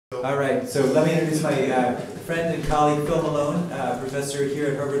All right, so let me introduce my friend and colleague, Phil Malone, professor here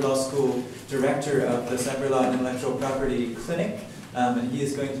at Harvard Law School, director of the Cyber Law and Intellectual Property Clinic, and he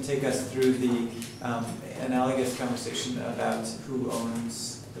is going to take us through the analogous conversation about who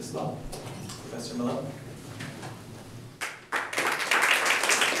owns this law. Professor Malone.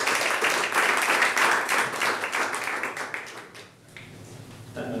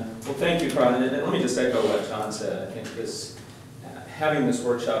 Well, thank you, Carl. And let me just echo what John said. I think having this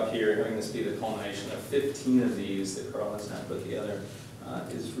workshop here, having this be the culmination of 15 of these that Carl has now put together,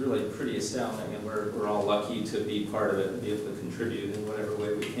 is really pretty astounding, and we're all lucky to be part of it and be able to contribute in whatever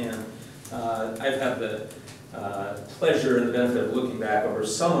way we can. I've had the pleasure and the benefit of looking back over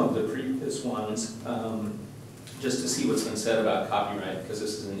some of the previous ones just to see what's been said about copyright, because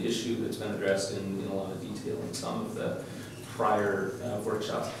this is an issue that's been addressed in a lot of detail in some of the prior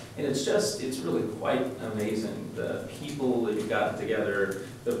workshops. And it's really quite amazing, the people that you've gotten together,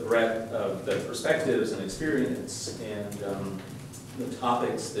 the breadth of the perspectives and experience, and the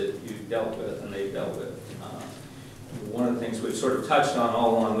topics that you've dealt with and they've dealt with. One of the things we've sort of touched on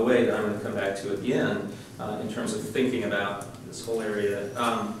all along the way that I'm going to come back to again in terms of thinking about this whole area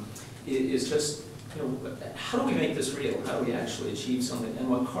is just, how do we make this real? How do we actually achieve something? And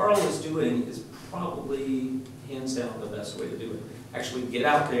what Carl is doing is probably hands down the best way to do it. Actually get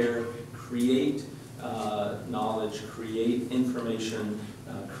out there, create knowledge, create information,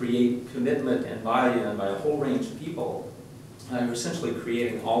 create commitment and buy-in by a whole range of people. You're essentially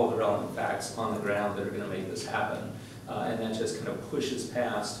creating all of the relevant facts on the ground that are going to make this happen. And that just kind of pushes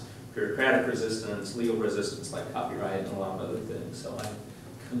past bureaucratic resistance, legal resistance like copyright, and a lot of other things. So I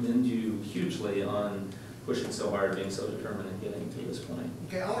commend you hugely on pushing so hard, being so determined and getting to this point.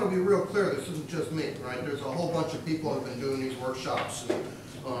 Okay, I want to be real clear, this isn't just me, right? There's a whole bunch of people who have been doing these workshops.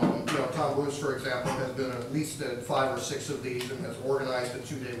 And, Tom Bruce, for example, has been at least at 5 or 6 of these and has organized a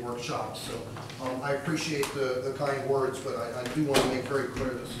 2-day workshop. So I appreciate the kind words, but I do want to make very clear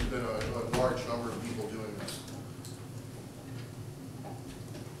this has been a large number of people doing this.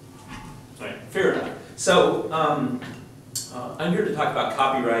 All right, fair enough. So I'm here to talk about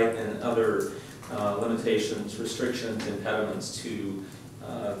copyright and other limitations, restrictions, impediments to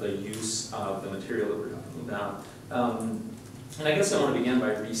the use of the material that we're talking about. And I guess I want to begin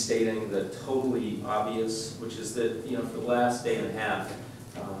by restating the totally obvious, which is that, for the last day and a half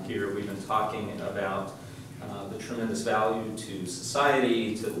here, we've been talking about the tremendous value to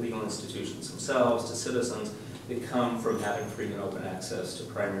society, to legal institutions themselves, to citizens that come from having free and open access to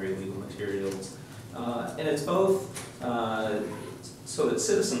primary legal materials. And it's both so that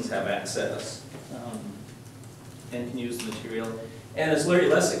citizens have access and can use the material. And as Larry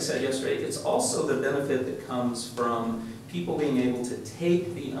Lessig said yesterday, it's also the benefit that comes from people being able to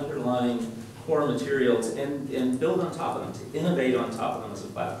take the underlying core materials and build on top of them, to innovate on top of them as a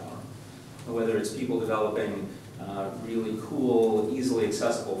platform. Whether it's people developing really cool, easily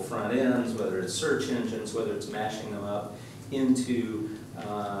accessible front ends, whether it's search engines, whether it's mashing them up into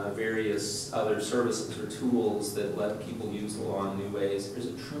various other services or tools that let people use the law in new ways. There's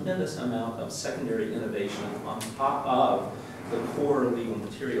a tremendous amount of secondary innovation on top of the core legal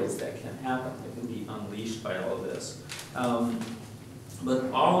materials that can happen, that can be unleashed by all of this.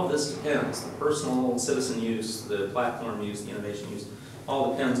 But all of this depends, the personal citizen use, the platform use, the innovation use,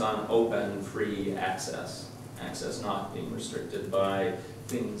 all depends on open, free access. Access not being restricted by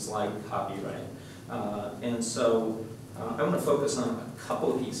things like copyright. And so I want to focus on a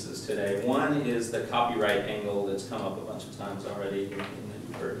couple of pieces today. One is the copyright angle that's come up a bunch of times already and that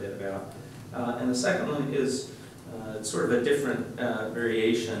you've heard a bit about. And the second one is sort of a different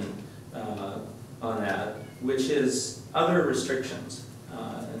variation on that, which is other restrictions.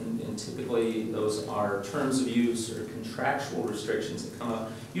 And typically those are terms of use or contractual restrictions that come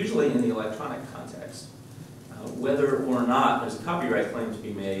up, usually in the electronic context. Whether or not there's a copyright claim to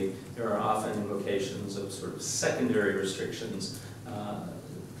be made, there are often invocations of sort of secondary restrictions,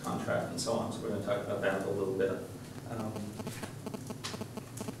 contract and so on. So we're going to talk about that a little bit.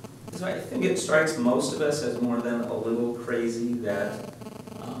 So I think it strikes most of us as more than a little crazy that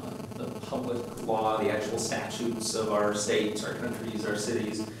the public law, the actual statutes of our states, our countries, our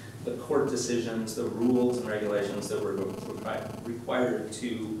cities, the court decisions, the rules and regulations that we're required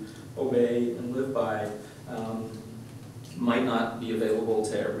to obey and live by might not be available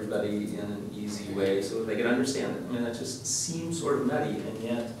to everybody in an easy way so that they can understand it. I mean, that just seems sort of nutty, and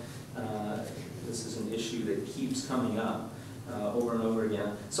yet this is an issue that keeps coming up over and over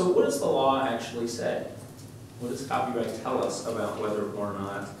again. So what does the law actually say? What does copyright tell us about whether or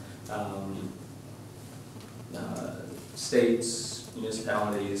not states,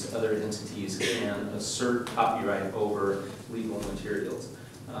 municipalities, other entities can assert copyright over legal materials?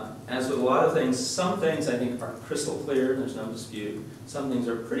 As with a lot of things, some things I think are crystal clear, there's no dispute. Some things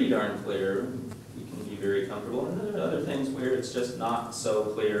are pretty darn clear, you can be very comfortable, and there are other things where it's just not so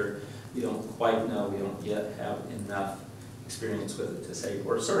clear, we don't quite know, we don't yet have enough experience with it to say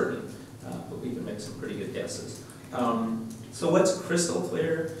for certain, but we can make some pretty good guesses. So what's crystal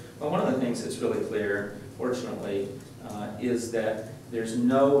clear? Well, one of the things that's really clear, fortunately, is that there's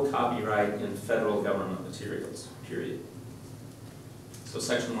no copyright in federal government materials, period. So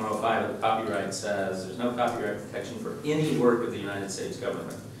Section 105 of the copyright says there's no copyright protection for any work of the United States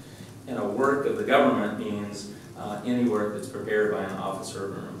government. And a work of the government means any work that's prepared by an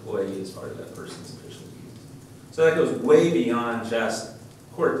officer or an employee as part of that person's official duties. So that goes way beyond just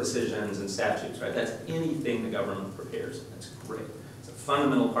court decisions and statutes, right? That's anything the government prepares. That's great. It's a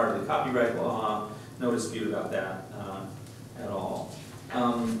fundamental part of the copyright law. No dispute about that at all.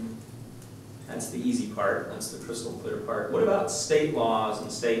 That's the easy part. That's the crystal clear part. What about state laws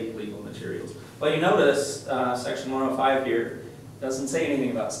and state legal materials? Well, you notice Section 105 here doesn't say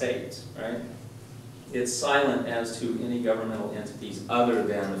anything about states, right? It's silent as to any governmental entities other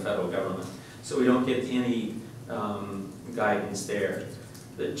than the federal government. So we don't get any guidance there.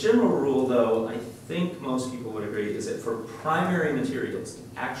 The general rule, though, I think most people would agree, is that for primary materials,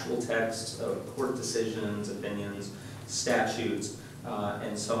 actual texts of court decisions, opinions, statutes,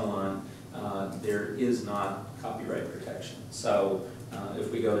 and so on, there is not copyright protection. So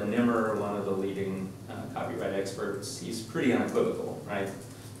if we go to Nimmer, one of the leading copyright experts, he's pretty unequivocal, right?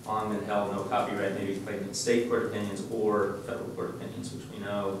 On and held, no copyright may be claimed in state court opinions or federal court opinions, which we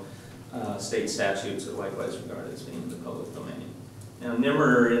know state statutes are likewise regarded as being the public domain. Now,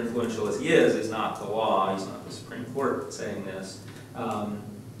 Nimmer, influential as he is not the law. He's not the Supreme Court saying this.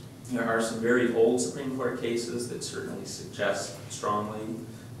 There are some very old Supreme Court cases that certainly suggest strongly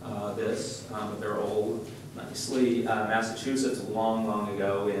this, but they're old. Nicely, Massachusetts, long, long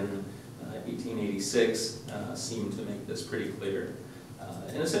ago in 1886, seemed to make this pretty clear.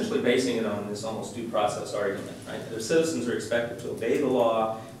 And essentially basing it on this almost due process argument, right? Their citizens are expected to obey the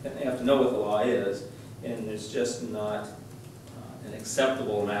law, and they have to know what the law is, and there's just not an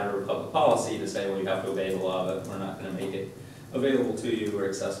acceptable matter of public policy to say, well, you have to obey the law, but we're not going to make it available to you or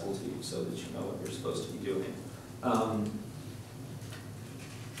accessible to you so that you know what you're supposed to be doing.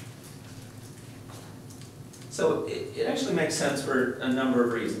 So it actually makes sense for a number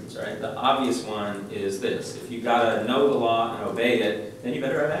of reasons, right? The obvious one is this: if you gotta know the law and obey it, then you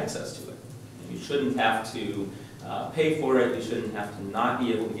better have access to it. And you shouldn't have to pay for it. You shouldn't have to not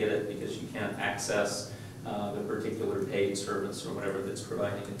be able to get it because you can't access the particular paid service or whatever that's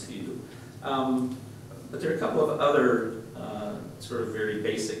providing it to you. But there are a couple of other sort of very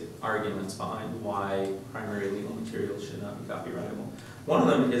basic arguments behind why primary legal materials should not be copyrightable. One of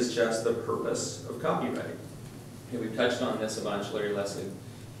them is just the purpose of copyright. Okay, we touched on this a bunch. Larry Lessig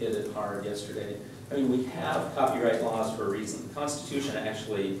hit it hard yesterday. I mean, we have copyright laws for a reason. The Constitution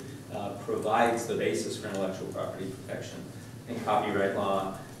actually provides the basis for intellectual property protection in copyright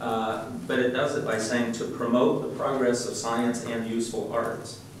law, but it does it by saying to promote the progress of science and useful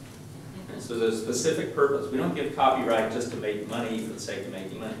arts. And so there's a specific purpose. We don't give copyright just to make money for the sake of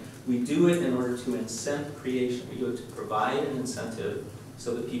making money. We do it in order to incent creation. We do it to provide an incentive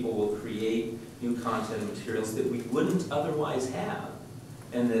so that people will create new content and materials that we wouldn't otherwise have,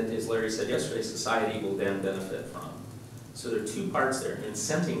 and that, as Larry said yesterday, society will then benefit from. So there are two parts there: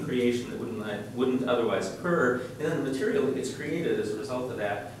 incenting creation that wouldn't otherwise occur, and then the material that gets created as a result of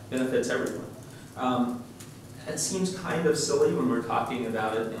that benefits everyone. That seems kind of silly when we're talking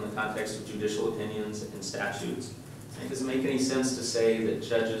about it in the context of judicial opinions and statutes. It doesn't make any sense to say that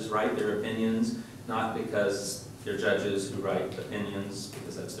judges write their opinions not because they're judges who write opinions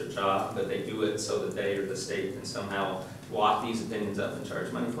because that's their job, but they do it so that they or the state can somehow lock these opinions up and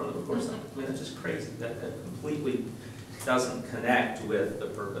charge money for them. Of course not. I mean, that's just crazy. That completely doesn't connect with the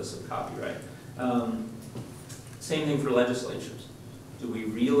purpose of copyright. Same thing for legislatures. Do we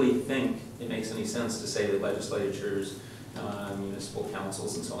really think it makes any sense to say that legislatures, municipal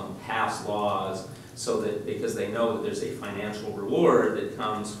councils and so on, pass laws so that because they know that there's a financial reward that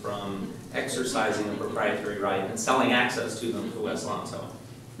comes from exercising a proprietary right and selling access to them to Westlaw and so on?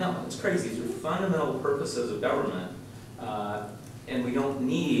 No, it's crazy. These are fundamental purposes of government, and we don't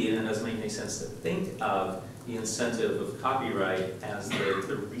need, and it doesn't make any sense to think of the incentive of copyright as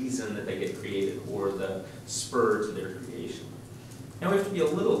the reason that they get created or the spur to their creation. Now we have to be a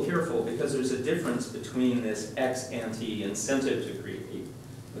little careful because there's a difference between this ex ante incentive to create,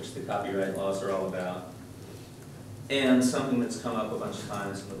 which the copyright laws are all about, and something that's come up a bunch of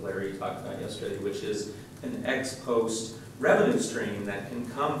times and that Larry talked about yesterday, which is an ex post revenue stream that can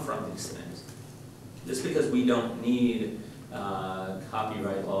come from these things. Just because we don't need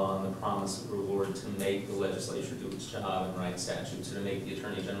copyright law and the promise of reward to make the legislature do its job and write statutes, or to make the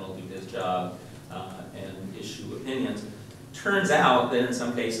Attorney General do his job and issue opinions. Turns out that in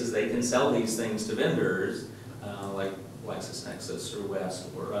some cases they can sell these things to vendors like LexisNexis or West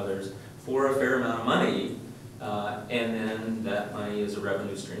or others for a fair amount of money, and then that money is a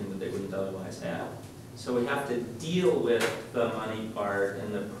revenue stream that they wouldn't otherwise have. So we have to deal with the money part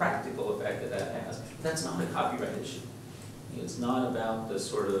and the practical effect that that has. That's not a copyright issue. It's not about the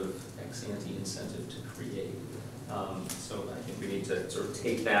sort of ex-ante incentive to create. So I think we need to sort of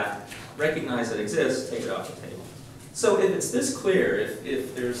take that, recognize it exists, take it off the table. So if it's this clear,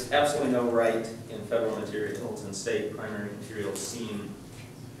 if there's absolutely no right in federal materials and state primary materials seem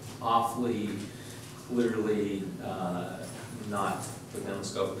awfully clearly not within the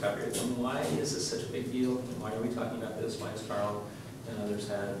scope of copyright, then why is this such a big deal? And why are we talking about this? Why has Carl and others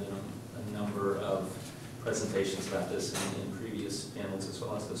had a number of presentations about this in previous panels as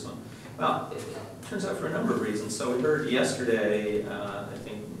well as this one? Well, it turns out for a number of reasons. So we heard yesterday, I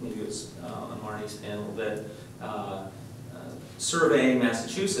think maybe it was on Marnie's panel, that surveying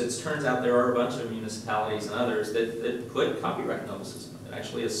Massachusetts, turns out there are a bunch of municipalities and others that put copyright notices. It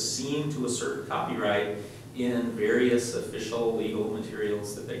actually is seen to assert copyright in various official legal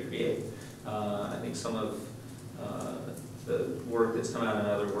materials that they create. I think some of the work that's come out in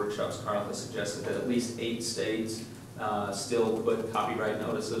other workshops, Carl has suggested that at least 8 states still put copyright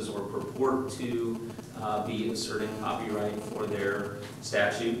notices or purport to be asserting copyright for their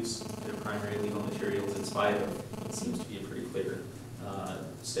statutes, their primary legal materials, in spite of what seems to be a pretty clear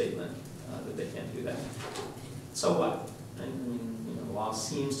statement that they can't do that. So what? I mean, the law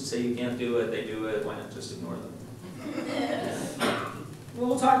seems to say you can't do it, they do it, why not just ignore them? Well,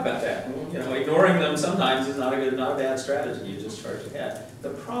 we'll talk about that. Ignoring them sometimes is not a bad strategy. You just charge ahead. The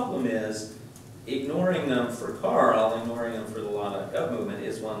problem is, ignoring them for Carl, ignoring them for the Law.Gov movement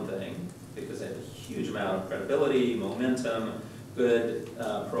is one thing, because they have a huge amount of credibility, momentum, good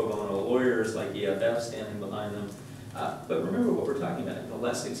pro bono lawyers like EFF standing behind them. But remember what we're talking about,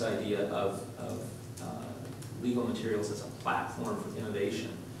 Lessig's idea of legal materials as a platform for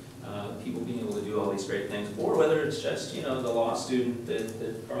innovation. People being able to do all these great things, or whether it's just the law student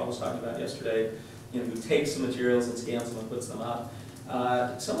that Carl was talking about yesterday, who takes some materials and scans them and puts them up.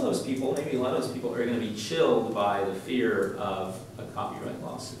 Some of those people, maybe a lot of those people, are going to be chilled by the fear of a copyright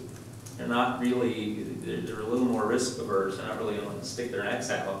lawsuit. They're not really, they're a little more risk averse. They're not really going to want to stick their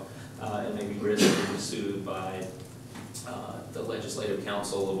necks out and maybe risk being sued by the Legislative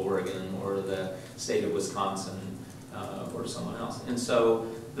Council of Oregon or the state of Wisconsin or someone else. And so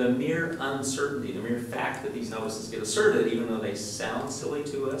the mere uncertainty, the mere fact that these notices get asserted, even though they sound silly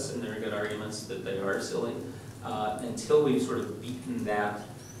to us, and there are good arguments that they are silly, until we've sort of beaten that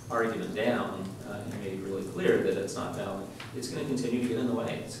argument down and made it really clear that it's not valid, it's going to continue to get in the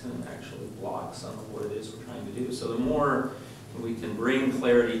way. It's going to actually block some of what it is we're trying to do. So the more we can bring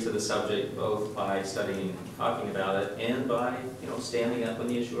clarity to the subject, both by studying and talking about it, and by standing up when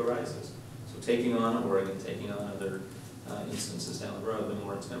the issue arises. So taking on Oregon, taking on other instances down the road, the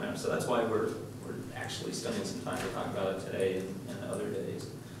more it's going to matter. So that's why we're actually spending some time to talk about it today and other days.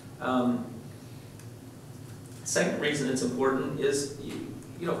 Second reason it's important is,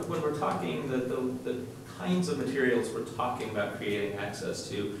 when we're talking, the kinds of materials we're talking about creating access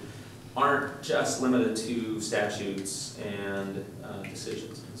to aren't just limited to statutes and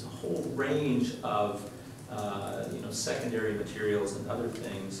decisions. There's a whole range of secondary materials and other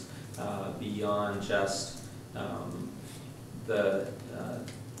things beyond just the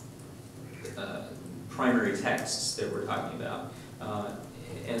primary texts that we're talking about.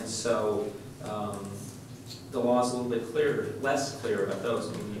 And so the law is a little bit less clear about those,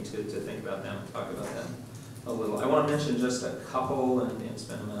 and we need to think about them and talk about them a little. I want to mention just a couple and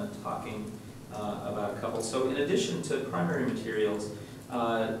spend a minute talking about a couple. So in addition to primary materials,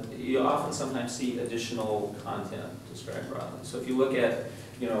 you often sometimes see additional content described broadly. So if you look at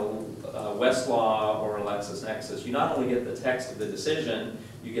Westlaw or LexisNexis, you not only get the text of the decision,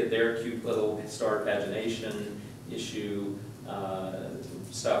 you get their cute little star pagination issue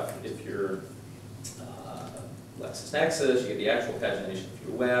stuff. If you're LexisNexis, you get the actual pagination. If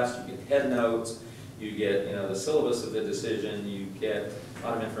you're West, you get head notes, you get the syllabus of the decision, you get a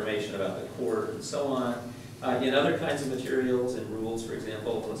lot of information about the court and so on. In other kinds of materials and rules, for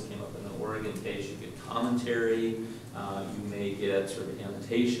example, this came up in the Oregon case, you get commentary, you may get sort of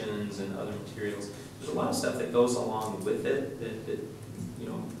annotations and other materials. There's a lot of stuff that goes along with it that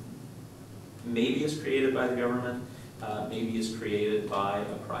maybe is created by the government, maybe is created by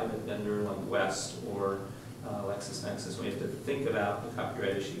a private vendor like West or LexisNexis. We have to think about the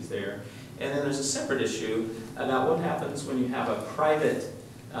copyright issues there. And then there's a separate issue about what happens when you have a private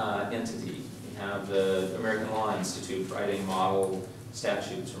entity. You have the American Law Institute writing model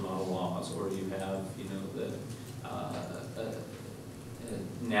statutes or model laws, or you have, you know, the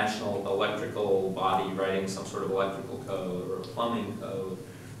national electrical body writing some sort of electrical code or a plumbing code,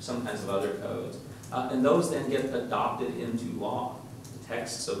 some kinds of other codes. And those then get adopted into law. The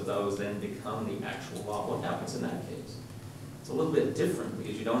texts of those then become the actual law. What happens in that case? It's a little bit different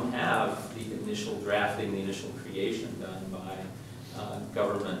because you don't have the initial drafting, the initial creation done by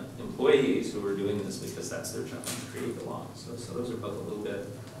government employees who are doing this because that's their job, to create the law. So those are both a little bit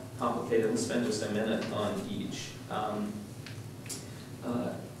complicated. We'll spend just a minute on each.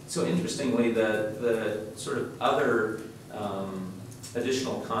 So interestingly, the sort of other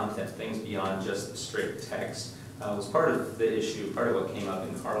additional content, things beyond just the strict text, was part of the issue, part of what came up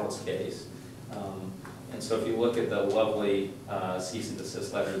in Carl's case. And so if you look at the lovely cease and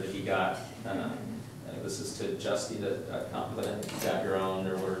desist letter that he got, this is to justy.com, but I think you got your own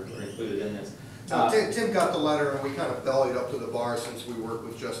or were included in this. Tim got the letter, and we kind of bellied up to the bar since we work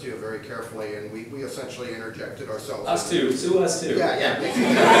with Justia very carefully, and we essentially interjected ourselves. Us too, sue us too. Yeah.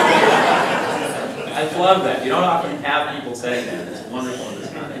 I love that. You don't often have people saying that. It's wonderful in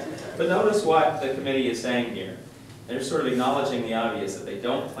this context. But notice what the committee is saying here. They're sort of acknowledging the obvious, that they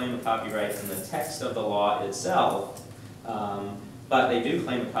don't claim a copyright in the text of the law itself, but they do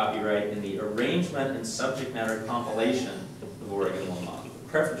claim a copyright in the arrangement and subject matter compilation of Oregon law.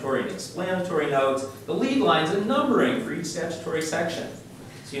 Prefatory and explanatory notes, the lead lines and numbering for each statutory section.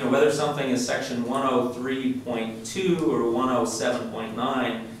 So, you know, whether something is section 103.2 or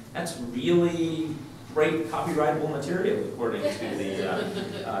 107.9, that's really great copyrightable material, according to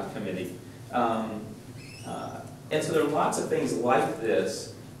the committee. And so there are lots of things like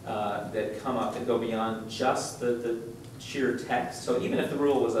this that come up that go beyond just the sheer text. So even if the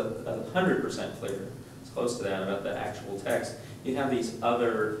rule was 100% clear, it's close to that about the actual text, you have these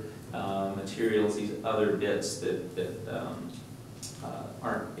other materials, these other bits that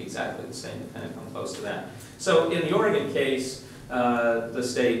aren't exactly the same, that kind of come close to that. So in the Oregon case, the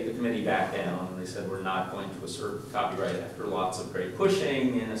committee backed down, and they said we're not going to assert copyright after lots of great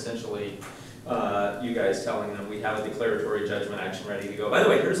pushing, and essentially you guys telling them we have a declaratory judgment action ready to go. By the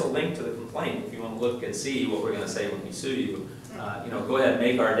way, here's a link to the complaint if you want to look and see what we're going to say when we sue you. You know, go ahead,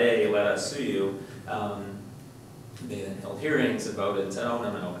 make our day, let us sue you. They then held hearings and voted and said, oh,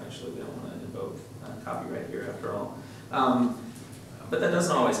 no, actually we don't want to invoke copyright here after all. But that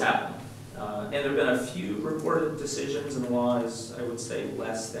doesn't always happen. And there have been a few reported decisions, and the law is, I would say,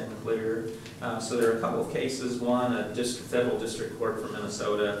 less than clear. So there are a couple of cases, one, a federal district court from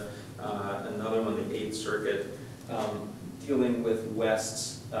Minnesota, another one, the 8th Circuit, dealing with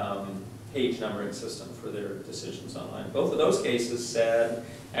West's page numbering system for their decisions online. Both of those cases said,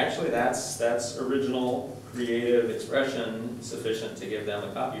 actually, that's original creative expression sufficient to give them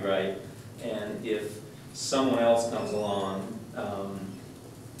a copyright, and if someone else comes along and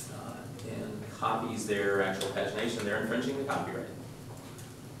copies their actual pagination, they're infringing the copyright.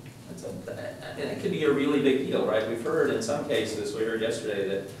 And it could be a really big deal, right? We've heard in some cases, we heard yesterday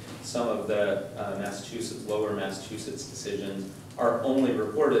that some of the lower Massachusetts decisions are only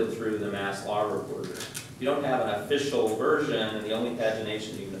reported through the Mass Law Reporter. You don't have an official version, and the only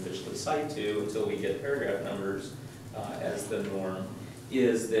pagination you can officially cite to until we get paragraph numbers as the norm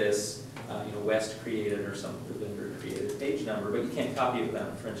is this West created or some vendor created page number, but you can't copy it without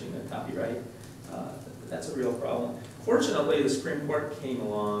infringing their copyright. That's a real problem. Fortunately, the Supreme Court came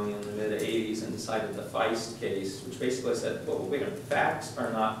along in the mid-'80s and decided the Feist case, which basically said, well, wait a minute, facts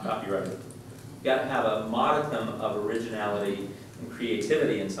are not copyrighted. You've got to have a modicum of originality and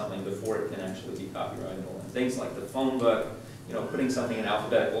creativity in something before it can actually be copyrightable. And things like the phone book, putting something in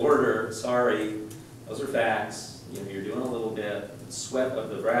alphabetical order, sorry, those are facts. You're doing a little bit. The sweat of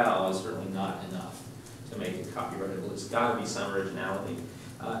the brow is certainly not enough to make it copyrightable. There's got to be some originality.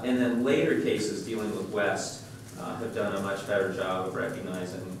 And then later cases dealing with West have done a much better job of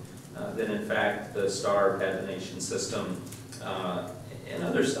recognizing that, in fact, the star pagination system and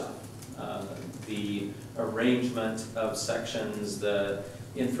other stuff, the arrangement of sections, the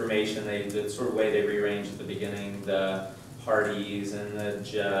information, the sort of way they rearrange at the beginning, the parties and the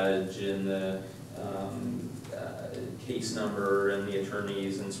judge and the case number and the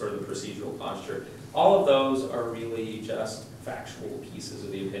attorneys and sort of the procedural posture. All of those are really just factual pieces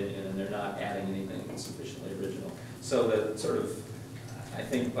of the opinion, and they're not adding anything sufficiently original. So the sort of, I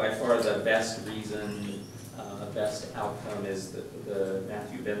think by far the best reason, best outcome is the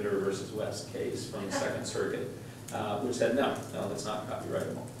Matthew Bender versus West case from the Second Circuit, which said no, that's not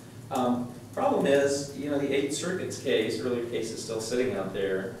copyrightable. Problem is, the Eighth Circuit's case, earlier case is still sitting out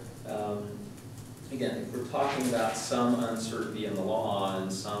there, Again, if we're talking about some uncertainty in the law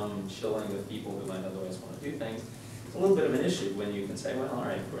and some chilling with people who might otherwise want to do things, it's a little bit of an issue when you can say, well, all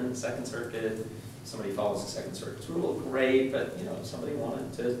right, we're in the Second Circuit, somebody follows the Second Circuit's rule, great, but you know, if somebody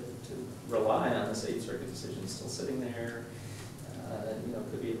wanted to rely on this Eighth Circuit decision still sitting there, you know,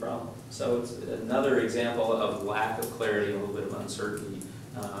 could be a problem. So it's another example of lack of clarity, a little bit of uncertainty,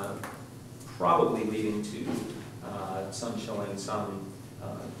 probably leading to some chilling, some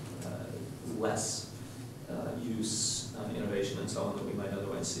less use, innovation, and so on that we might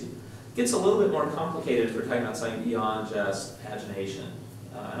otherwise see. It gets a little bit more complicated if we're talking about something beyond just pagination.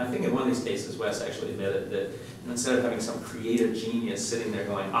 And I think in one of these cases, Wes actually admitted that instead of having some creative genius sitting there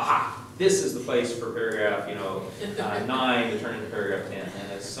going, aha, this is the place for paragraph, you know, 9 to turn into paragraph 10.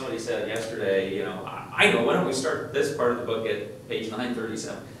 And as somebody said yesterday, you know, I know, why don't we start this part of the book at page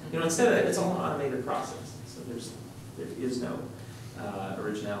 937? You know, instead of that, it's all an automated process. So there is no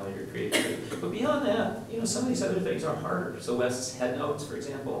originality or creativity. But beyond that, you know, some of these other things are harder. So Wes's head notes, for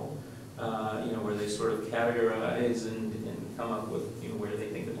example, you know, where they sort of categorize and come up with, you know, where they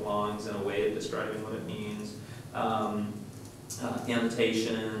think it belongs in a way of describing what it means.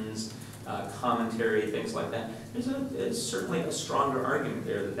 Annotations, commentary, things like that. There's certainly a stronger argument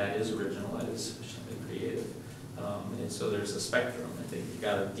there that that is original, that is sufficiently creative. And so there's a spectrum. I think you've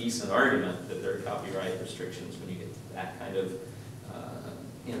got a decent argument that there are copyright restrictions when you get to that kind of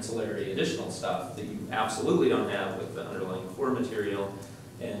ancillary additional stuff that you absolutely don't have with the underlying core material,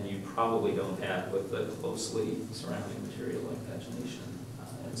 and you probably don't have with the closely surrounding material like pagination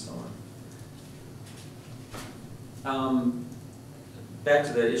and so on. Back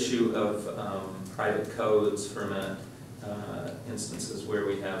to that issue of private codes for a minute, instances where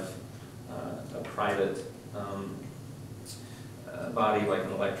we have a private body like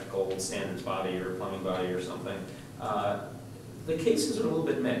an electrical standards body or a plumbing body or something. The cases are a little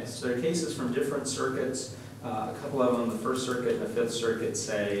bit mixed. There are cases from different circuits. A couple of them, the First Circuit and the Fifth Circuit,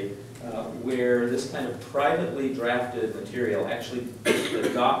 say where this kind of privately drafted material actually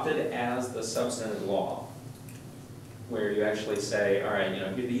adopted as the substantive law, where you actually say, all right, you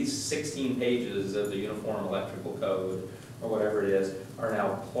know, these 16 pages of the Uniform Electrical Code, or whatever it is, are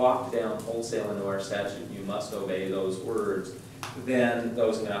now plopped down wholesale into our statute. You must obey those words. Then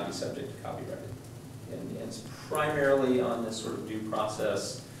those cannot be subject to copyright. And it's primarily on this sort of due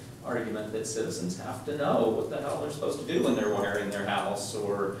process argument that citizens have to know what the hell they're supposed to do when they're wiring their house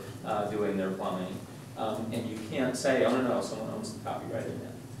or doing their plumbing. And you can't say, oh no, someone owns the copyright in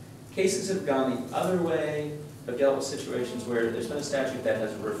that. Cases have gone the other way, have dealt with situations where there's been a statute that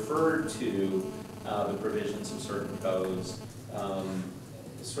has referred to the provisions of certain codes,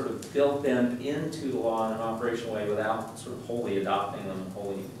 sort of built them into the law in an operational way without sort of wholly adopting them and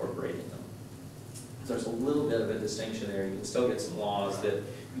wholly incorporating them. So there's a little bit of a distinction there. You can still get some laws that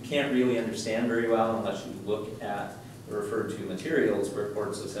you can't really understand very well unless you look at the referred to materials where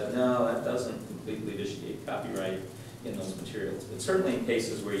courts have said, no, that doesn't completely vitiate copyright in those materials. But certainly in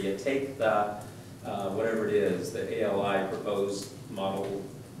cases where you take the, whatever it is, the ALI proposed model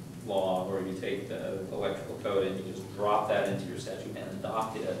law, where you take the electrical code and you just drop that into your statute and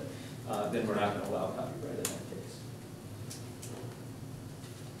adopt it, then we're not going to allow copyright in that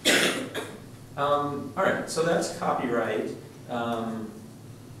case. All right, so that's copyright. Get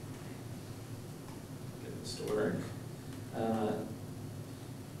this to work.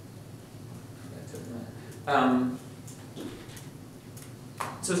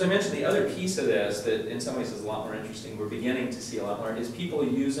 So as I mentioned, the other piece of this that in some ways is a lot more interesting, we're beginning to see a lot more, is people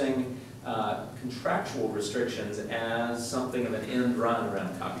using contractual restrictions as something of an end run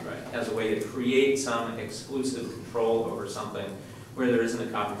around copyright, as a way to create some exclusive control over something where there isn't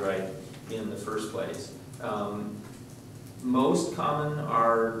a copyright in the first place. Most common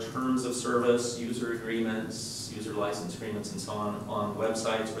are terms of service, user agreements, user license agreements, and so on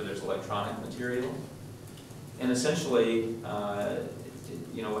websites where there's electronic material. And essentially,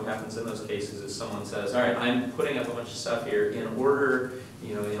 you know, what happens in those cases is someone says, all right, I'm putting up a bunch of stuff here in order,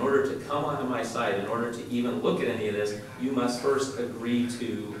 you know, in order to come onto my site, in order to even look at any of this, you must first agree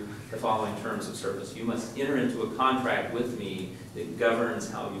to the following terms of service. You must enter into a contract with me that governs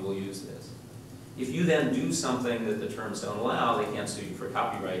how you will use this. If you then do something that the terms don't allow, they can't sue you for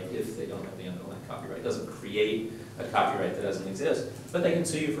copyright if they don't have the underlying copyright. It doesn't create a copyright that doesn't exist, but they can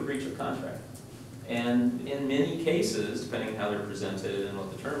sue you for breach of contract. And in many cases, depending on how they're presented and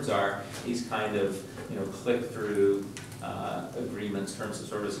what the terms are, these kind of, you know, click-through agreements, terms of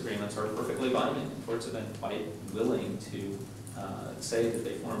service agreements, are perfectly binding. Courts have been quite willing to say that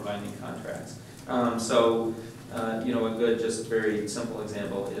they form binding contracts. You know, a good, just very simple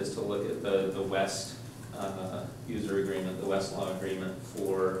example is to look at the West user agreement, the West Law agreement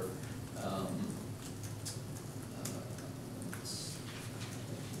for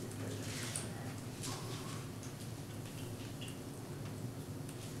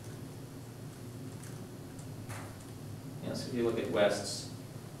So if you look at West's,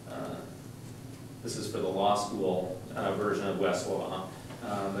 this is for the law school version of Westlaw,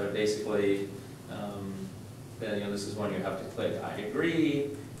 but it basically, this is one you have to click, I agree,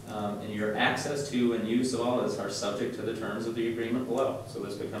 and your access to and use of all this are subject to the terms of the agreement below. So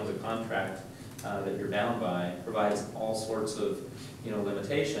this becomes a contract that you're bound by, provides all sorts of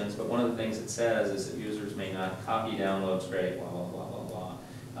limitations, but one of the things it says is that users may not copy, download, scrape, blah, blah, blah, blah,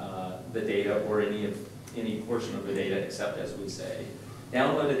 blah, the data or any portion of the data except as we say.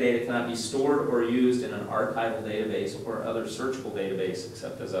 Downloaded data cannot be stored or used in an archival database or other searchable database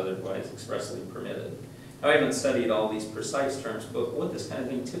except as otherwise expressly permitted. Now, I haven't studied all these precise terms, but what this kind of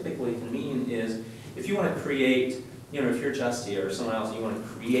thing typically can mean is if you want to create, if you're Justy or someone else, and you want to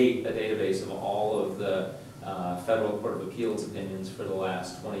create a database of all of the Federal Court of Appeals opinions for the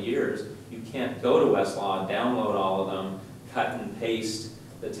last 20 years, you can't go to Westlaw, download all of them, cut and paste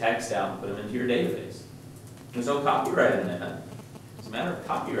the text out, and put them into your database. There's no copyright in that. As a matter of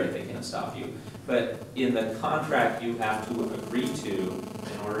copyright, they can't stop you. But in the contract you have to agree to,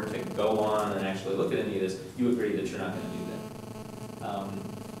 in order to go on and actually look at any of this, you agree that you're not going to do that.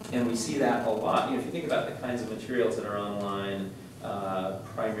 And we see that a lot. If you think about the kinds of materials that are online,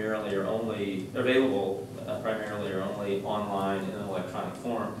 primarily or only available, primarily or only online in an electronic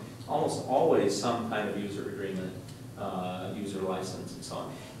form, almost always some kind of user agreement, user license, and so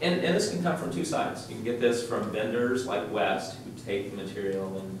on. And this can come from two sides. You can get this from vendors like West, who take the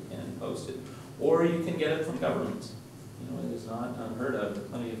material and post it, or you can get it from governments. It is not unheard of. There are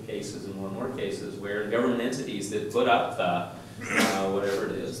plenty of cases, and more cases, where government entities that put up the, whatever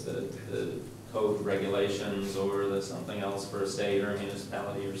it is, the code regulations or the something else for a state or a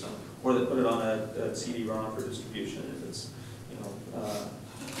municipality or something, or that put it on a CD-ROM for distribution if it's,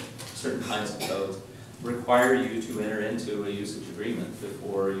 certain kinds of codes, require you to enter into a usage agreement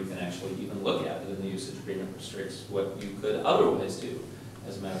before you can actually even look at it, and the usage agreement restricts what you could otherwise do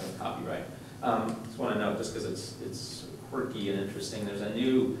as a matter of copyright. Just want to note, just because it's quirky and interesting, there's a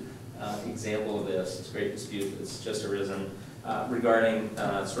new example of this great dispute that's just arisen regarding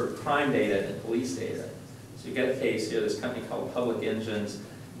sort of crime data and police data. So you get a case here, this company called Public Engines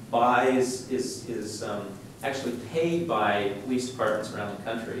is actually paid by police departments around the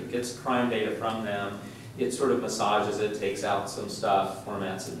country, gets crime data from them, it sort of massages it, takes out some stuff,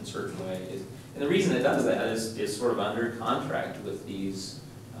 formats it in certain ways. And the reason it does that is sort of under contract with these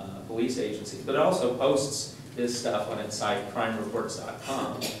police agencies, but it also posts this stuff on its site,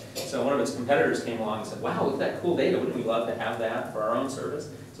 crimereports.com. So one of its competitors came along and said, wow, look at that cool data, wouldn't we love to have that for our own service?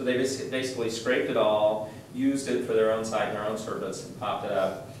 So they basically scraped it all, used it for their own site and their own service, and popped it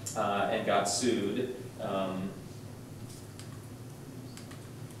up and got sued.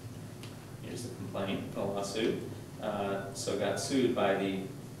 Here's the complaint, the lawsuit. So got sued by the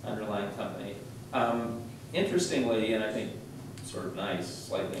underlying company. Interestingly, and I think sort of nice,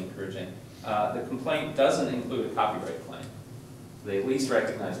 slightly encouraging, the complaint doesn't include a copyright claim. They at least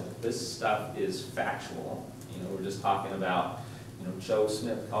recognize that this stuff is factual. We're just talking about, Joe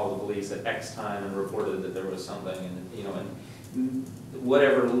Smith called the police at X time and reported that there was something, and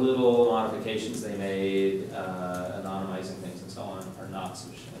whatever little modifications they made, anonymizing things and so on, are not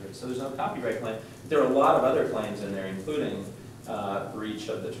sufficient. So there's no copyright claim. There are a lot of other claims in there, including breach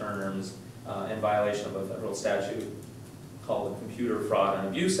of the terms and violation of a federal statute called the Computer Fraud and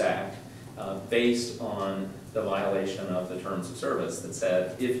Abuse Act, based on the violation of the terms of service that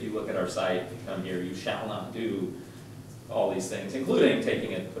said, if you look at our site, if you come here, you shall not do all these things, including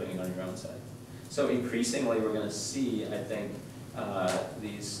taking it and putting it on your own site. So increasingly, we're going to see, I think,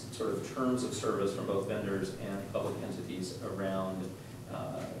 these sort of terms of service from both vendors and public entities around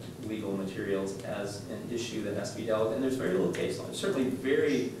legal materials as an issue that has to be dealt with. And there's very little case law. There's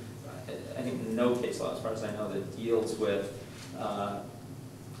certainly I think no case law, as far as I know, that deals with,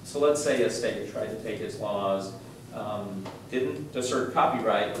 so let's say a state tried to take its laws, didn't assert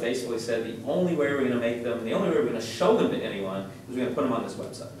copyright, but basically said the only way we're going to make them, the only way we're going to show them to anyone is we're going to put them on this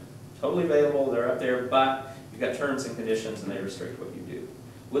website. Totally available, they're up there, but you've got terms and conditions and they restrict what you do.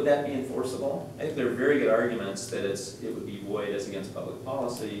 Would that be enforceable? I think there are very good arguments that it would be void as against public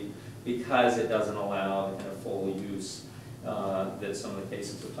policy because it doesn't allow the kind of full use that some of the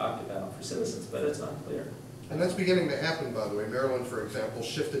cases have talked about for citizens, but it's not clear. And that's beginning to happen, by the way. Maryland, for example,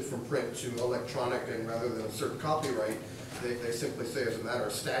 shifted from print to electronic, and rather than assert copyright, they simply say as a matter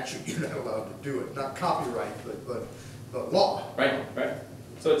of statute, you're not allowed to do it. Not copyright, but law. Right, right.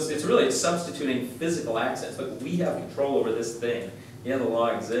 So it's really substituting physical access. Look, we have control over this thing. yeah, the law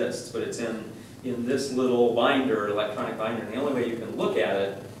exists, but it's in this little binder, electronic binder, and the only way you can look at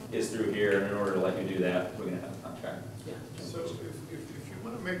it is through here, and in order to let you do that, we're gonna have a contract. Yeah. So if you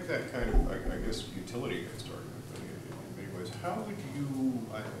want to make that kind of, I guess, utility-based argument, but in many ways, how would you,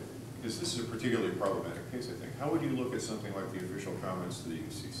 because this is a particularly problematic case, I think, how would you look at something like the official comments to the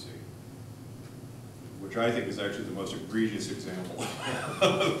UCC? Which I think is actually the most egregious example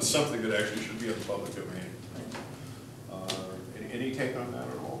of something that actually should be in the public domain. Any take on that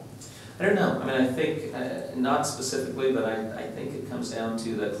at all? I don't know. I mean, I think, not specifically, but I think it comes down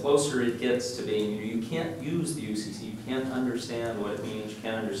to the closer it gets to being, you can't use the UCC, you can't understand what it means, you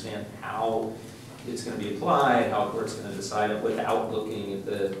can't understand how it's going to be applied, how a court's going to decide it without looking at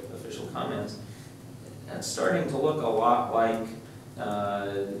the official comments. It's starting to look a lot like,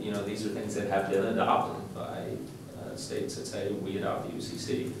 you know, these are things that have been adopted by states that say we adopt the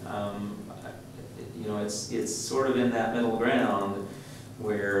UCC. You know, it's sort of in that middle ground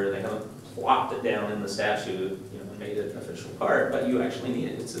where they haven't plopped it down in the statute, you know, and made it an official part, but you actually need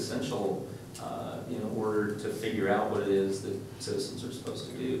it. It's essential in order to figure out what it is that citizens are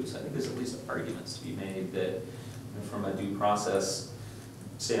supposed to do. So I think there's at least arguments to be made that, you know, from a due process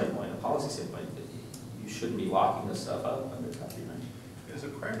standpoint, a policy standpoint, you shouldn't be locking this stuff up under copyright. As a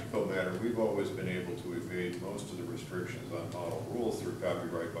practical matter, we've always been able to evade most of the restrictions on model rules through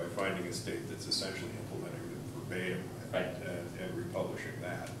copyright by finding a state that's essentially implementing them verbatim and republishing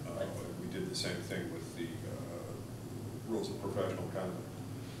that. We did the same thing with the rules of professional conduct,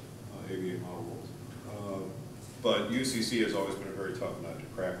 ABA model rules. But UCC has always been a very tough nut to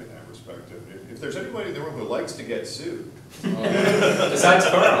crack in that respect. If there's anybody in the room who likes to get sued, besides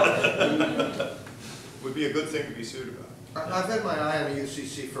Carl, would be a good thing to be sued about. I've had my eye on the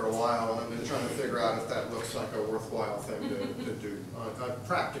UCC for a while, and I've been trying to figure out if that looks like a worthwhile thing to do.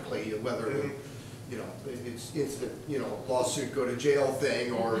 Practically, whether you know, it's instant, you know, lawsuit, go to jail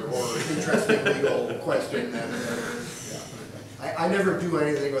thing, or interesting legal question. And I never do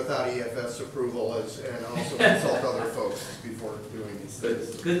anything without EFS approval, and also consult other folks before doing these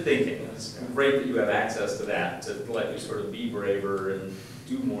things. Good thinking. It's great that you have access to that to let you sort of be braver and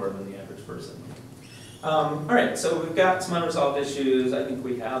do more than the average person. All right, so we've got some unresolved issues. I think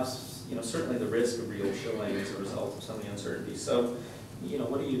we have, you know, certainly the risk of real chilling as a result of some of the uncertainty. So, you know,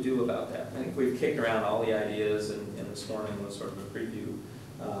 what do you do about that? I think we've kicked around all the ideas, and this morning was sort of a preview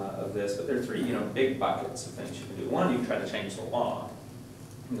of this, but there are three, you know, big buckets of things you can do. One, you can try to change the law.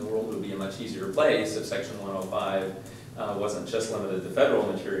 And the world would be a much easier place if Section 105 wasn't just limited to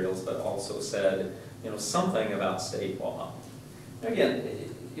federal materials, but also said, you know, something about state law. Again,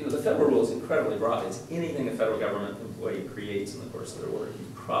 you know, the federal rule is incredibly broad. It's anything a federal government employee creates in the course of their work. You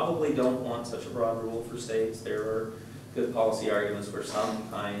probably don't want such a broad rule for states. There are good policy arguments where some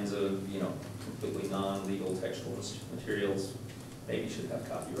kinds of, you know, completely non-legal textual materials maybe should have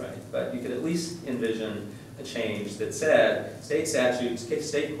copyright. But you could at least envision a change that said state statutes,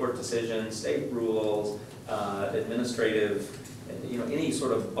 state court decisions, state rules, administrative, you know, any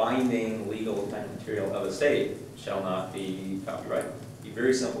sort of binding legal kind of material of a state shall not be copyrighted.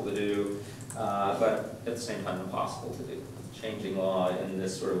 Very simple to do, but at the same time impossible to do. Changing law in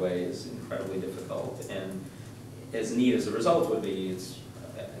this sort of way is incredibly difficult, and as neat as the result would be, it's,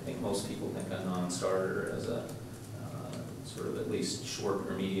 I think most people think a non-starter as a sort of at least short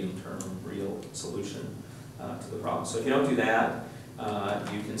or medium-term real solution to the problem. So if you don't do that,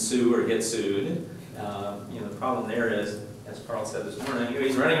 you can sue or get sued. You know, the problem there is, as Carl said this morning,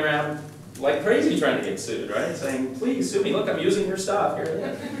 he's running around like crazy trying to get sued, right? Saying, please sue me. Look, I'm using your stuff. Here it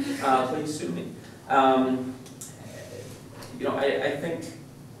is. Please sue me. You know, I think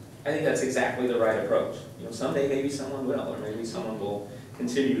that's exactly the right approach. You know, someday maybe someone will, or maybe someone will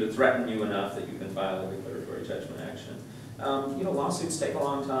continue to threaten you enough that you can file a declaratory judgment action. You know, lawsuits take a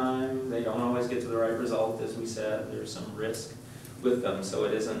long time. They don't always get to the right result, as we said. There's some risk with them, so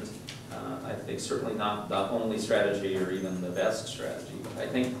it isn't, I think, certainly not the only strategy or even the best strategy. But I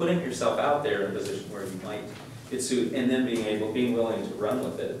think putting yourself out there in a position where you might get sued and then being willing to run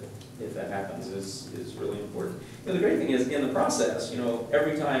with it, if that happens, is really important. You know, the great thing is, in the process, you know,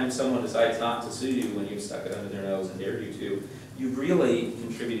 every time someone decides not to sue you when you've stuck it under their nose and dared you to, you've really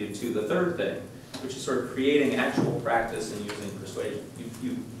contributed to the third thing, which is sort of creating actual practice and using persuasion.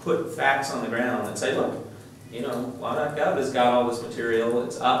 You put facts on the ground and say, look, you know, Law.Gov has got all this material,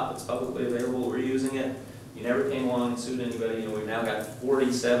 it's up, it's publicly available, we're using it. You never came along and sued anybody. You know, we've now got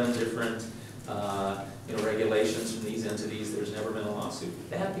 47 different you know, regulations from these entities. There's never been a lawsuit.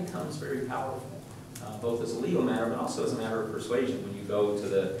 That becomes very powerful, both as a legal matter, but also as a matter of persuasion when you go to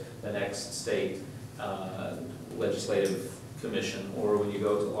the next state legislative commission, or when you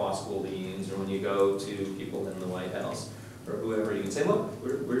go to law school deans, or when you go to people in the White House, or whoever, you can say, look,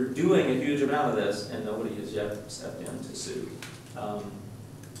 we're doing a huge amount of this, and nobody has yet stepped in to sue.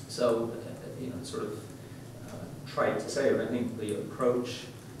 So, sort of trite to say, but I think the approach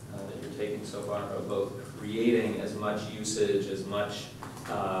that you're taking so far of both creating as much usage, as much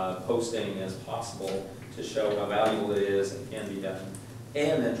posting as possible to show how valuable it is and can be done,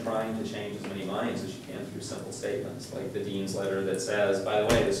 and then trying to change as many minds as you can through simple statements, like the dean's letter that says, by the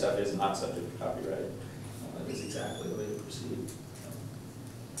way, this stuff is not subject to copyright, is exactly the way to proceed.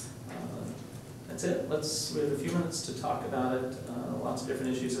 That's it. We have a few minutes to talk about it. Lots of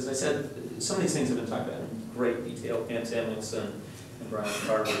different issues. As I said, some of these things have been talked about in great detail. Pam Samuelson and Brian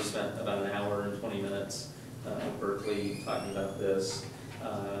Carver spent about an hour and 20 minutes at Berkeley talking about this.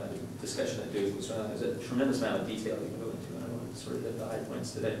 Discussion at Duke was there's a tremendous amount of detail you can go into, and I want to sort of hit the high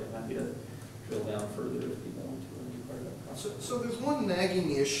points today. We're happy to drill down further if people want to be part of that process. So there's one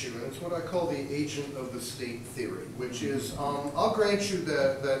nagging issue, and it's what I call the agent of the state theory, which is, I'll grant you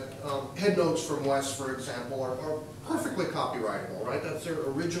that head notes from West, for example, are perfectly copyrightable, right? That's their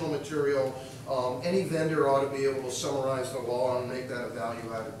original material. Any vendor ought to be able to summarize the law and make that a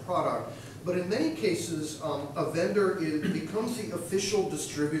value-added product. But in many cases, a vendor becomes the official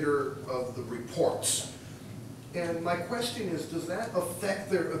distributor of the reports. And my question is, does that affect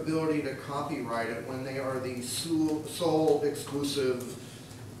their ability to copyright it when they are the sole exclusive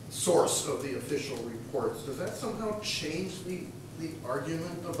source of the official reports? Does that somehow change the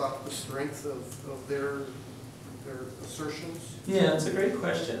argument about the strength of their assertions? Yeah, it's a great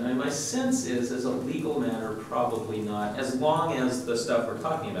question. I mean, my sense is, as a legal matter, probably not. As long as the stuff we're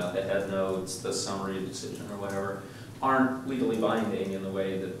talking about, the head notes, the summary decision or whatever, aren't legally binding in the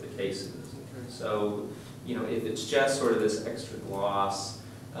way that the case is. Okay. So, if it's just sort of this extra gloss,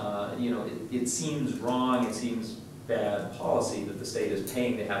 it seems wrong, it seems bad policy that the state is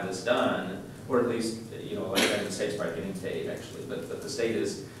paying to have this done, or at least, like the state's probably getting paid actually, but the state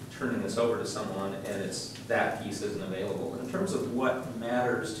is turning this over to someone and that piece isn't available. In terms of what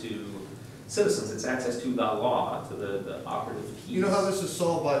matters to citizens, it's access to the law, to the operative piece. You know how this is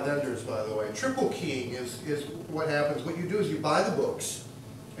solved by vendors, by the way? Triple keying is what happens. What you do is you buy the books,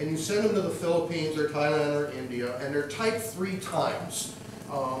 and you send them to the Philippines or Thailand or India, and they're typed 3 times.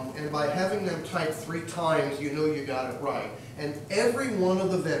 And by having them typed 3 times, you know you got it right. And every one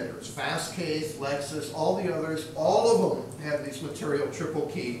of the vendors, Fastcase, Lexus, all the others, all of them have this material triple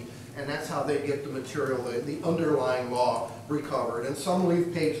keyed, and that's how they get the material, the underlying law recovered. And some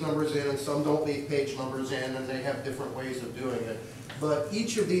leave page numbers in, and some don't leave page numbers in, and they have different ways of doing it. But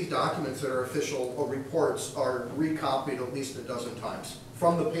each of these documents that are official reports are recopied at least a dozen times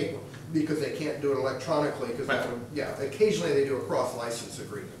from the paper, because they can't do it electronically, because occasionally they do a cross-license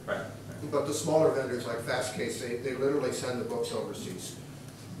agreement. Right. But the smaller vendors like Fastcase, they literally send the books overseas.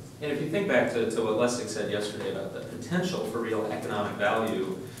 And if you think back to what Lessig said yesterday about the potential for real economic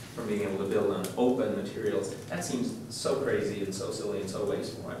value from being able to build on open materials, that seems so crazy and so silly and so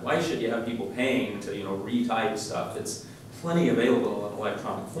wasteful. Right? Why should you have people paying to retype stuff? It's plenty available in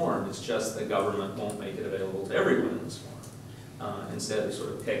electronic form. It's just the government won't make it available to everyone in this form. Instead, they sort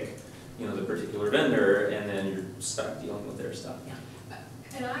of pick the particular vendor, and then you're stuck dealing with their stuff. Yeah.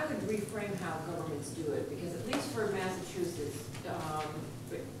 And I would reframe how governments do it, because at least for Massachusetts,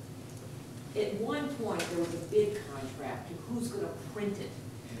 at one point there was a bid contract to who's going to print it.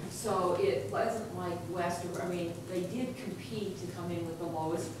 So it wasn't like West, they did compete to come in with the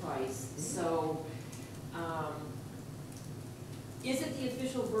lowest price. So is it the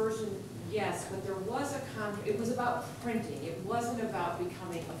official version? Yes, but there was a contract. It was about printing. It wasn't about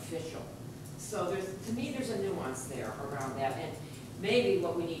becoming official. So to me, there's a nuance there around that. And maybe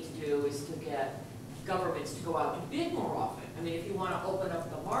what we need to do is to get governments to go out to bid more often. If you want to open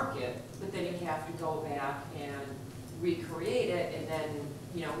up the market, but then you have to go back and recreate it, and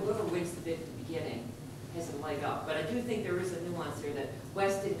then whoever wins the bid at the beginning has a leg up. But I do think there is a nuance there that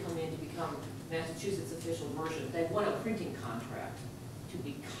West did come in to become Massachusetts' official version. They won a printing contract to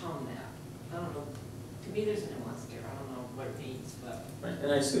become that. I don't know. To me, there's a nuance there. I don't know what it means, but. Right.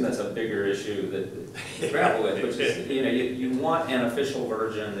 And I assume that's a bigger issue that you grapple with, which is you want an official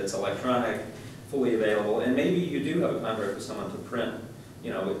version that's electronic, fully available, and maybe you do have a contract with someone to print.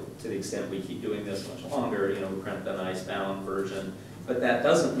 To the extent we keep doing this much longer, print the nice bound version. But that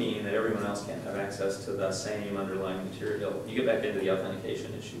doesn't mean that everyone else can't have access to the same underlying material. You get back into the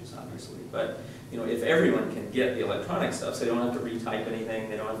authentication issues, obviously. But if everyone can get the electronic stuff, so they don't have to retype anything,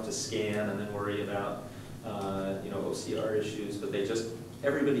 they don't have to scan and then worry about OCR issues, but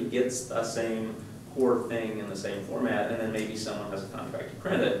everybody gets the same core thing in the same format, and then maybe someone has a contract to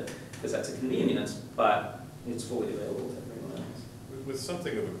print it, because that's a convenience, but it's fully available to everyone else. With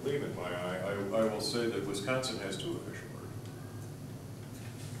something of a gleam in my eye, I will say that Wisconsin has 2 official versions.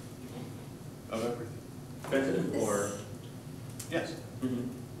 Of everything. Printed or? Yes. Mhm.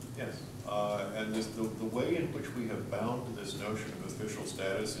 Yes, and the way in which we have bound this notion of official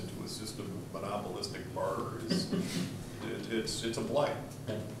status into a system of monopolistic barter is, it's a blight.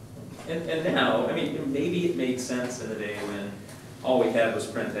 And now, I mean, maybe it made sense in a day when all we had was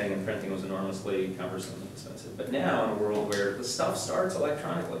printing, and printing was enormously cumbersome and expensive. But now, in a world where the stuff starts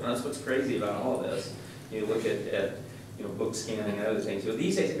electronically, and that's what's crazy about all of this. You look at book scanning and other things. So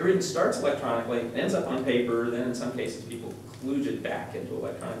these days, everything starts electronically, ends up on paper, then in some cases, people kludge it back into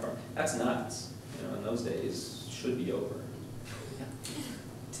electronic form. That's nuts. In those days, should be over.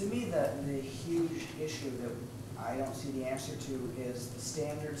 To me, the huge issue that I don't see the answer to is the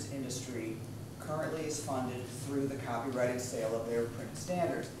standards industry currently is funded through the copyrighted sale of their printed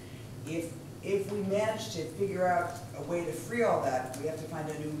standards. If we manage to figure out a way to free all that, we have to find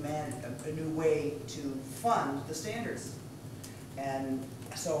a new way to fund the standards. And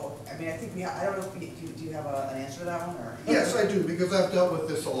so, I mean, I think I don't know if do you have an answer to that one, or? Yes, I do, because I've dealt with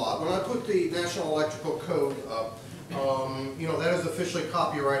this a lot. When I put the National Electrical Code up, that is officially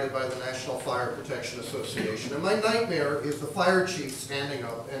copyrighted by the National Fire Protection Association. And my nightmare is the fire chief standing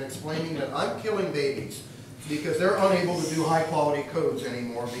up and explaining that I'm killing babies because they're unable to do high-quality codes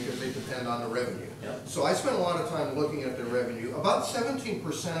anymore because they depend on the revenue. Yep. So I spent a lot of time looking at their revenue. About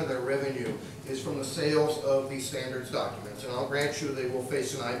 17% of their revenue is from the sales of these standards documents. And I'll grant you they will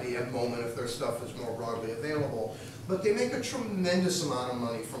face an IBM moment if their stuff is more broadly available. But they make a tremendous amount of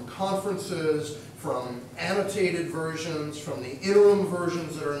money from conferences, from annotated versions, from the interim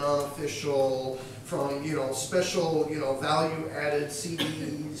versions that are non-official, from special value-added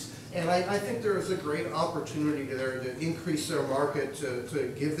CDs. And I think there is a great opportunity there to increase their market,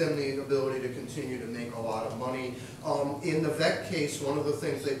 to give them the ability to continue to make a lot of money. In the VEC case, one of the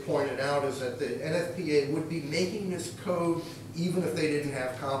things they pointed out is that the NFPA would be making this code even if they didn't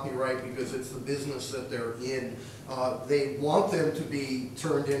have copyright because it's the business that they're in. They want them to be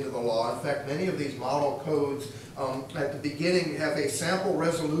turned into the law. In fact, many of these model codes at the beginning have a sample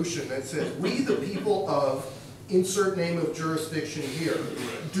resolution that says, "We the people of insert name of jurisdiction here,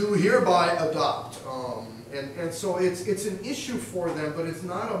 do hereby adopt." And so it's an issue for them, but it's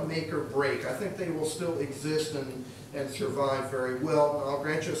not a make or break. I think they will still exist and survive very well. I'll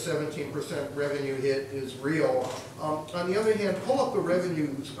grant you a 17% revenue hit is real. On the other hand, pull up the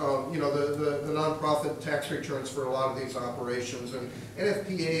revenues, the nonprofit tax returns for a lot of these operations. And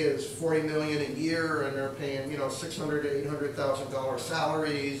NFPA is $40 million a year, and they're paying $600,000 to $800,000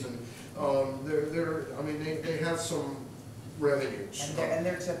 salaries, and they have some revenues. And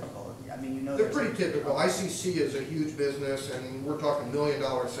they're typical. I mean, They're pretty typical. ICC is a huge business, and we're talking $1 million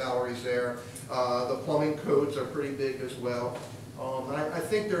salaries there. The plumbing codes are pretty big as well. I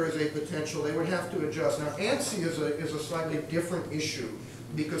think there is a potential. They would have to adjust. Now, ANSI is a slightly different issue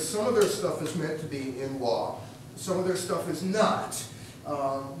because some of their stuff is meant to be in law. Some of their stuff is not.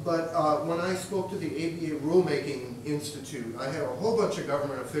 But when I spoke to the ABA Rulemaking Institute, I had a whole bunch of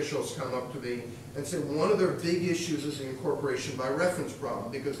government officials come up to me and say one of their big issues is the incorporation by reference problem,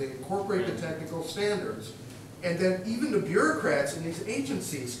 because they incorporate the technical standards, and then even the bureaucrats in these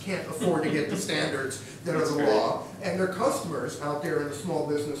agencies can't afford to get the standards that are the law, and their customers out there in the small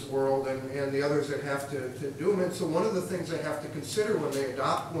business world and the others that have to do them. And so one of the things they have to consider when they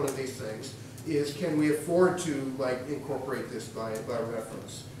adopt one of these things is, can we afford to incorporate this by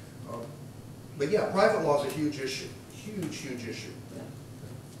reference? But yeah, private law is a huge issue, huge issue.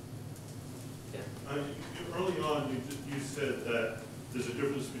 Early on, you said that there's a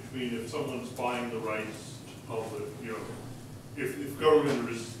difference between if someone's buying the rights to publish, if government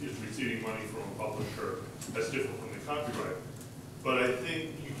is receiving money from a publisher, that's different from the copyright. But I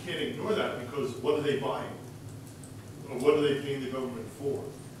think you can't ignore that, because what are they buying? Or what are they paying the government for?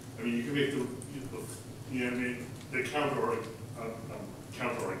 I mean, you can make the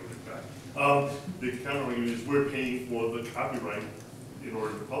counter-argument back. The counter-argument is we're paying for the copyright in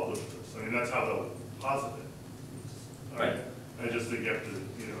order to publish this. I mean, that's how they'll posit it. Right. I just think you have to,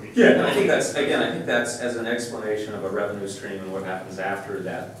 Yeah, and I think that's as an explanation of a revenue stream and what happens after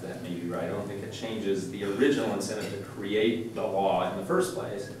that may be right. I don't think it changes the original incentive to create the law in the first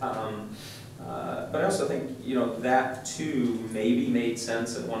place. But I also think, that too maybe made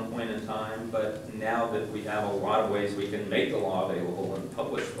sense at one point in time, but now that we have a lot of ways we can make the law available and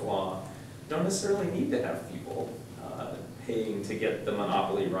publish the law, you don't necessarily need to have people paying to get the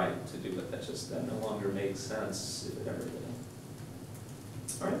monopoly right to do it. That no longer makes sense if it ever did.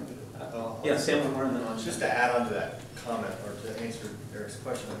 All right. Yeah, Sam, one more and then on. Just to add on to that comment, or to answer Eric's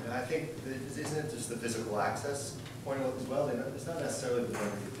question, and I think, isn't it just the physical access point as well? It's not necessarily the one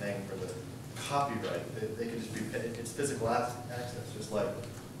you're paying for the copyright. They could just be paid, it's physical access, just like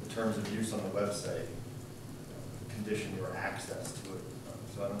the terms of use on the website condition your access to it.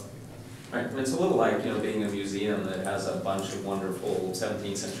 So I don't think. Right, and it's a little like, being a museum that has a bunch of wonderful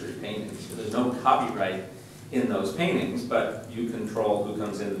 17th century paintings. There's no copyright in those paintings, but you control who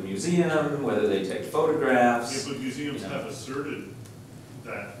comes into the museum, whether they take photographs. Yeah, but museums have asserted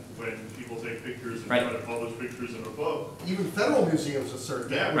that when people take pictures and Right. try to publish pictures in a book. Even federal museums assert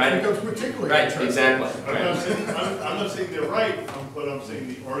that, which Right. becomes particularly Right, interesting. exactly. I'm not saying they're right, but I'm saying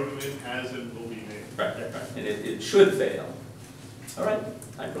the argument has and will be made. Right, and it should fail. All right,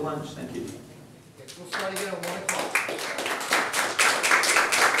 time for lunch, thank you. We'll start again at 1 o'clock.